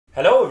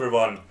Hello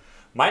everyone,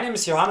 my name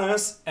is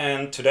Johannes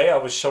and today I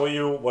will show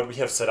you what we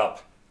have set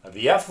up,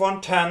 the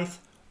F1TENTH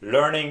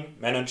Learning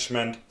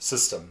Management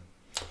System.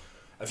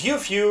 A few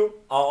of you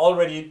are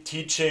already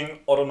teaching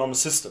autonomous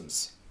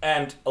systems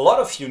and a lot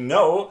of you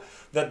know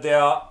that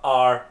there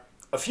are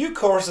a few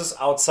courses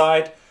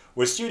outside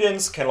where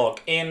students can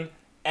log in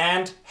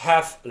and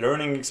have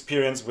learning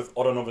experience with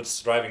autonomous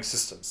driving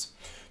systems.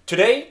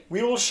 Today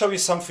we will show you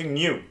something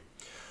new.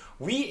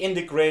 We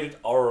integrated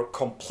our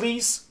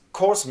complete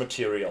course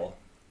material,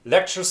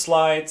 lecture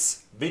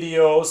slides,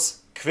 videos,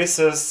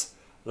 quizzes,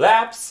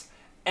 labs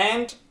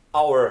and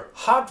our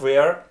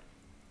hardware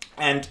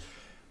and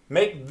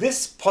make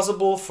this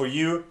possible for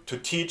you to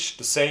teach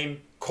the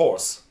same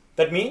course.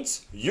 That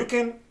means you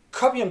can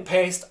copy and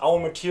paste our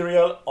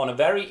material on a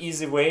very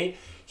easy way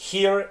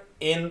here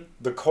in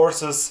the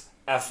courses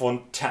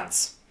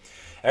F1TENTH.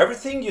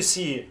 Everything you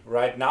see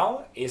right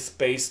now is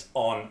based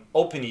on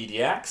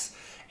openEDX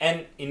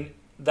and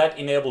that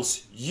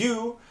enables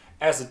you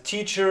as a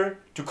teacher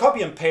to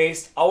copy and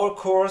paste our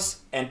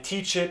course and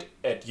teach it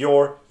at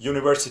your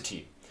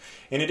university.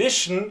 In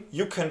addition,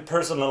 you can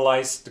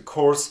personalize the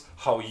course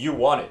how you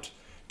want it.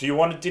 Do you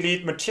want to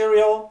delete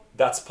material?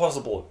 That's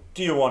possible.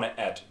 Do you want to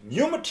add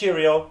new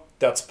material?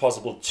 That's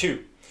possible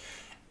too.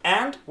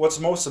 And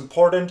what's most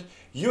important,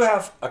 you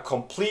have a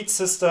complete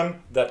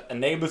system that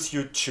enables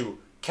you to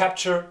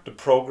capture the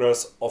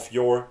progress of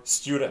your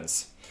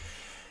students.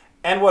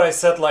 And what I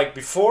said like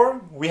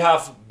before, we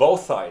have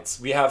both sides.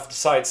 We have the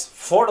sides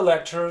for the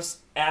lecturers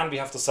and we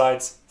have the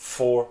sides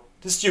for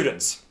the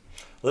students.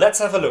 Let's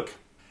have a look.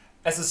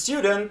 As a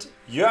student,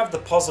 you have the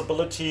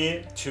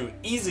possibility to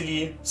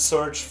easily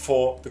search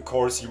for the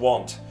course you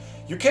want.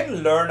 You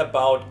can learn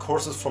about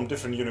courses from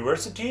different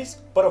universities,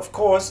 but of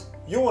course,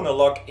 you want to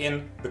log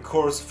in the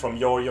course from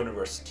your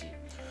university.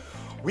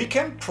 We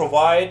can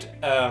provide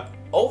an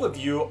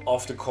overview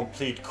of the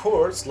complete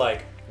course,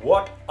 like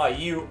what are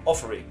you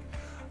offering?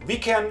 We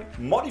can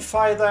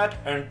modify that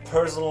and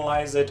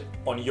personalize it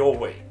on your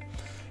way.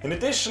 In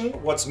addition,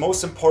 what's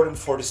most important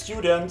for the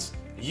students,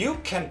 you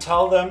can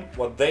tell them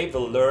what they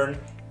will learn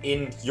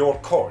in your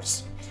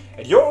course.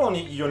 At your own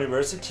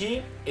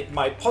university, it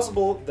might be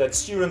possible that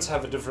students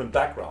have a different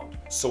background.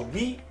 So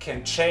we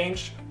can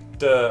change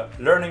the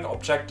learning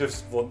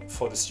objectives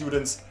for the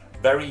students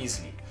very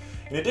easily.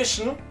 In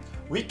addition,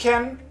 we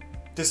can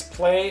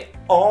display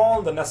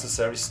all the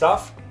necessary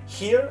stuff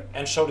here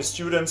and show the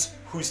students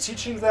who's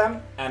teaching them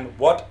and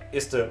what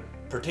is the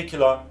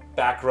particular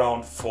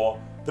background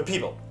for the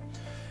people.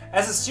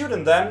 As a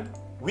student then,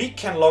 we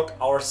can log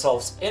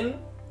ourselves in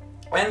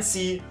and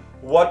see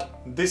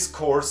what this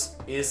course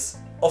is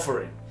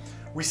offering.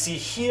 We see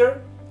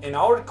here in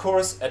our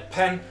course at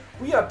Penn,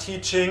 we are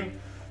teaching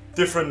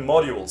different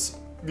modules.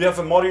 We have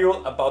a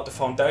module about the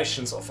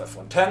foundations of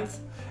F1TENTH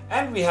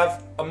and we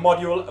have a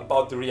module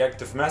about the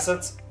reactive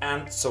methods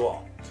and so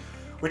on.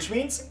 Which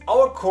means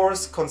our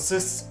course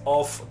consists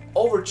of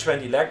over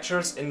 20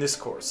 lectures in this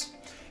course.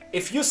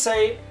 If you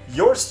say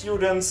your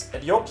students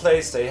at your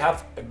place, they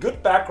have a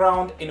good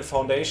background in the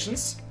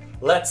foundations,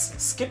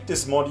 let's skip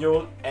this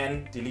module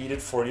and delete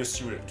it for your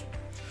student.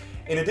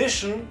 In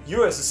addition,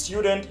 you as a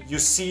student, you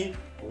see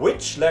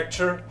which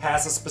lecture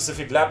has a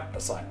specific lab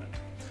assignment.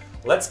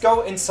 Let's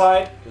go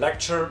inside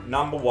lecture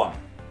number 1.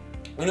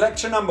 In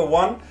lecture number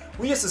 1,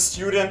 we as a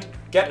student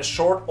get a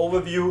short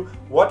overview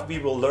what we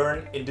will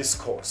learn in this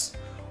course.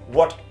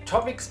 What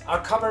topics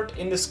are covered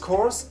in this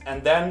course,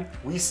 and then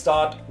we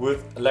start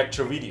with a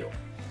lecture video.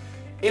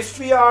 If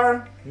we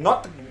are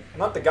not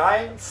the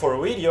guy for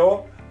a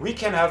video, we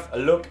can have a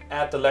look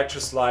at the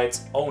lecture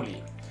slides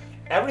only.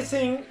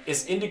 Everything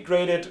is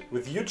integrated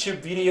with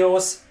YouTube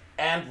videos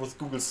and with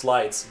Google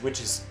Slides,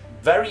 which is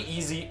very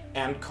easy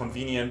and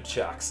convenient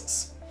to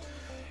access.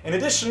 In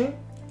addition,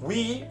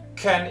 we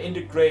can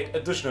integrate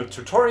additional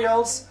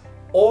tutorials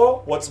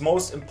or what's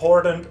most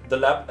important, the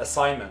lab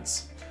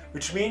assignments.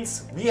 Which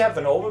means we have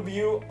an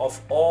overview of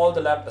all the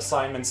lab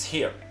assignments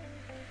here.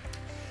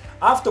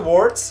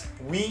 Afterwards,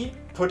 we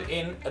put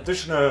in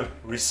additional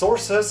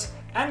resources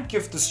and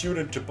give the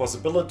student the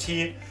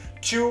possibility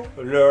to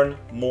learn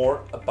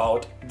more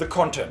about the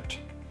content.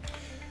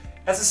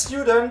 As a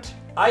student,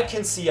 I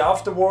can see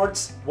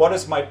afterwards what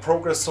is my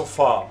progress so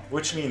far,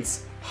 which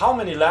means how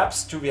many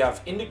labs do we have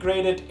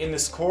integrated in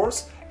this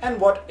course and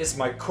what is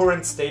my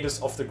current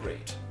status of the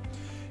grade.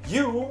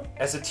 You,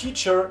 as a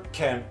teacher,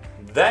 can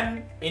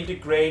then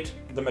integrate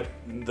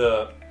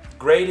the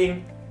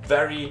grading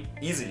very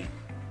easily.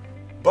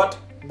 But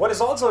what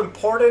is also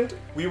important,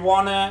 we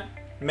want to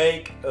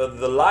make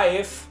the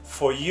life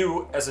for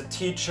you as a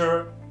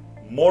teacher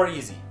more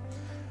easy.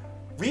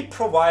 We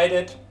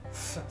provided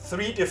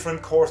 3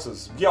 different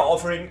courses. We are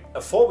offering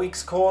a 4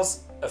 weeks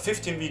course, a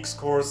 15 weeks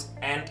course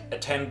and a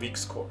 10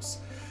 weeks course.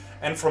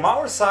 And from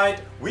our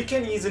side, we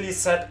can easily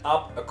set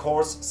up a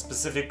course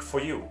specific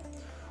for you.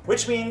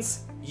 Which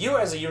means you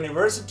as a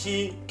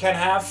university can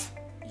have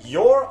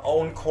your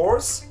own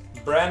course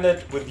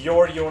branded with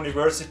your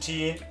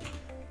university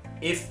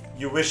if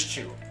you wish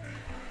to.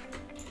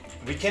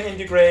 We can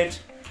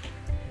integrate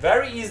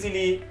very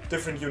easily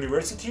different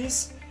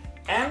universities.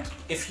 And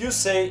if you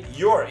say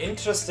you're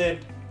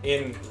interested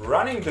in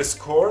running this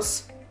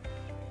course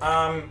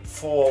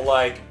for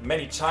like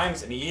many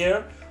times in a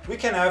year, we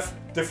can have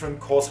different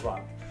course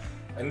run.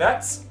 And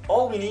that's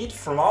all we need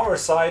from our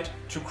side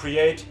to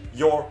create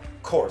your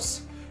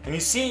course. And you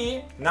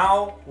see,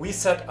 now we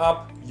set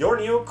up your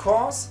new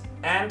course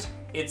and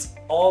it's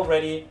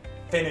already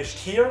finished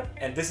here,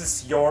 and this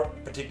is your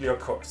particular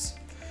course.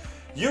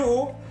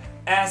 You,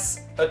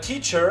 as a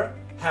teacher,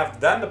 have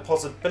then the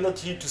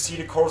possibility to see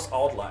the course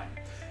outline.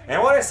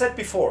 And what I said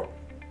before,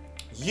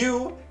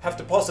 you have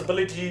the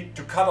possibility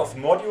to cut off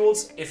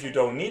modules if you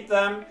don't need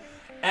them,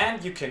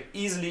 and you can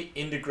easily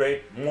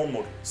integrate more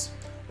modules.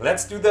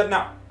 Let's do that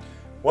now.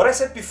 What I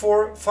said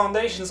before,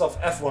 foundations of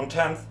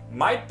F1TENTH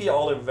might be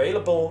all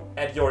available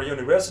at your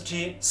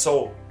university,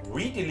 so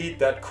we delete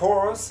that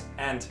course,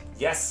 and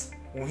yes,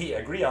 we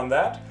agree on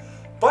that.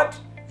 But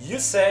you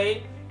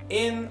say,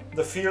 in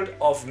the field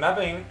of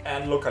mapping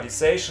and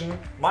localization,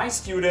 my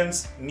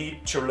students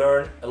need to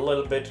learn a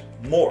little bit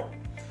more.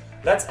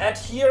 Let's add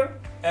here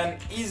an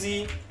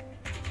easy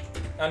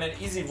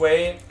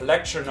way,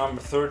 lecture number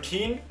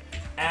 13,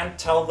 and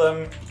tell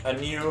them a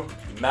new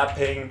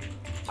mapping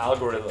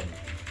algorithm.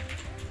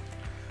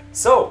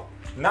 So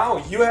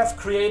now you have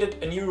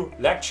created a new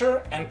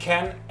lecture and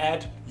can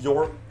add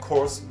your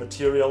course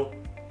material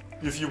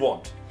if you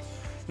want.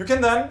 You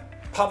can then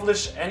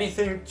publish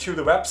anything to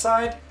the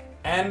website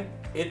and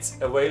it's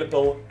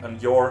available on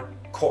your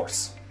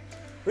course.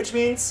 Which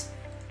means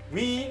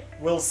we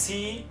will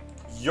see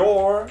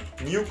your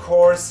new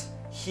course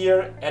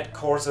here at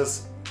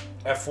Courses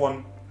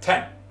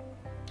F1TENTH.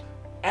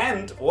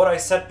 And what I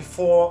said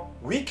before,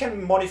 we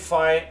can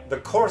modify the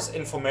course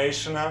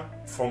information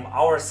from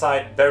our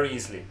side very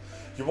easily.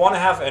 You want to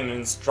have an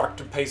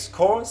instructor-paced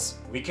course?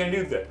 We can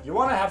do that. You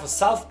want to have a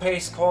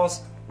self-paced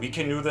course? We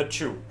can do that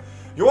too.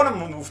 You want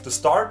to move the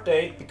start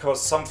date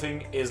because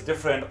something is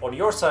different on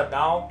your side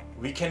now?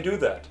 We can do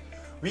that.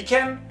 We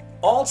can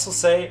also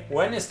say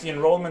when is the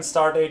enrollment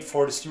start date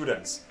for the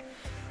students.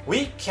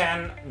 We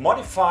can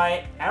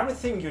modify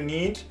everything you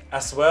need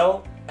as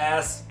well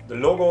as the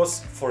logos.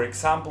 For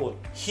example,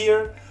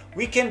 here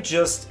we can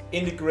just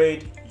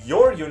integrate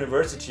your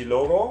university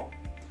logo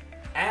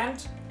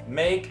and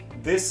make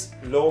this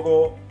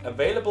logo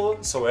available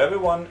so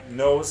everyone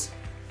knows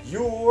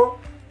you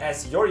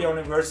as your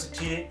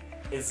university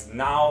is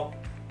now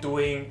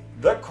doing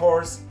the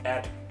course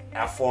at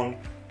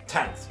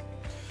F1TENTH.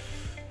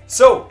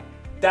 So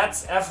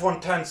that's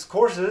F1TENTH's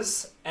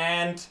courses,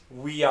 and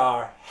we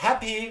are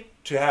happy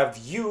to have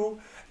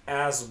you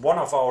as one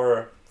of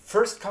our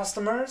first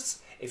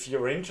customers. If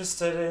you're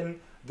interested in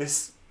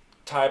this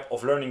type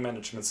of learning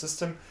management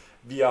system,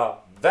 we are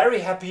very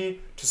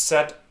happy to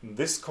set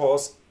this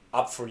course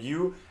up for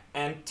you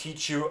and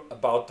teach you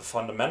about the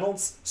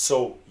fundamentals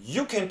so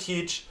you can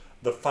teach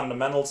the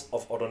fundamentals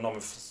of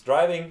autonomous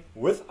driving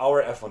with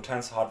our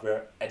F1TENTH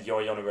hardware at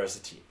your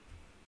university.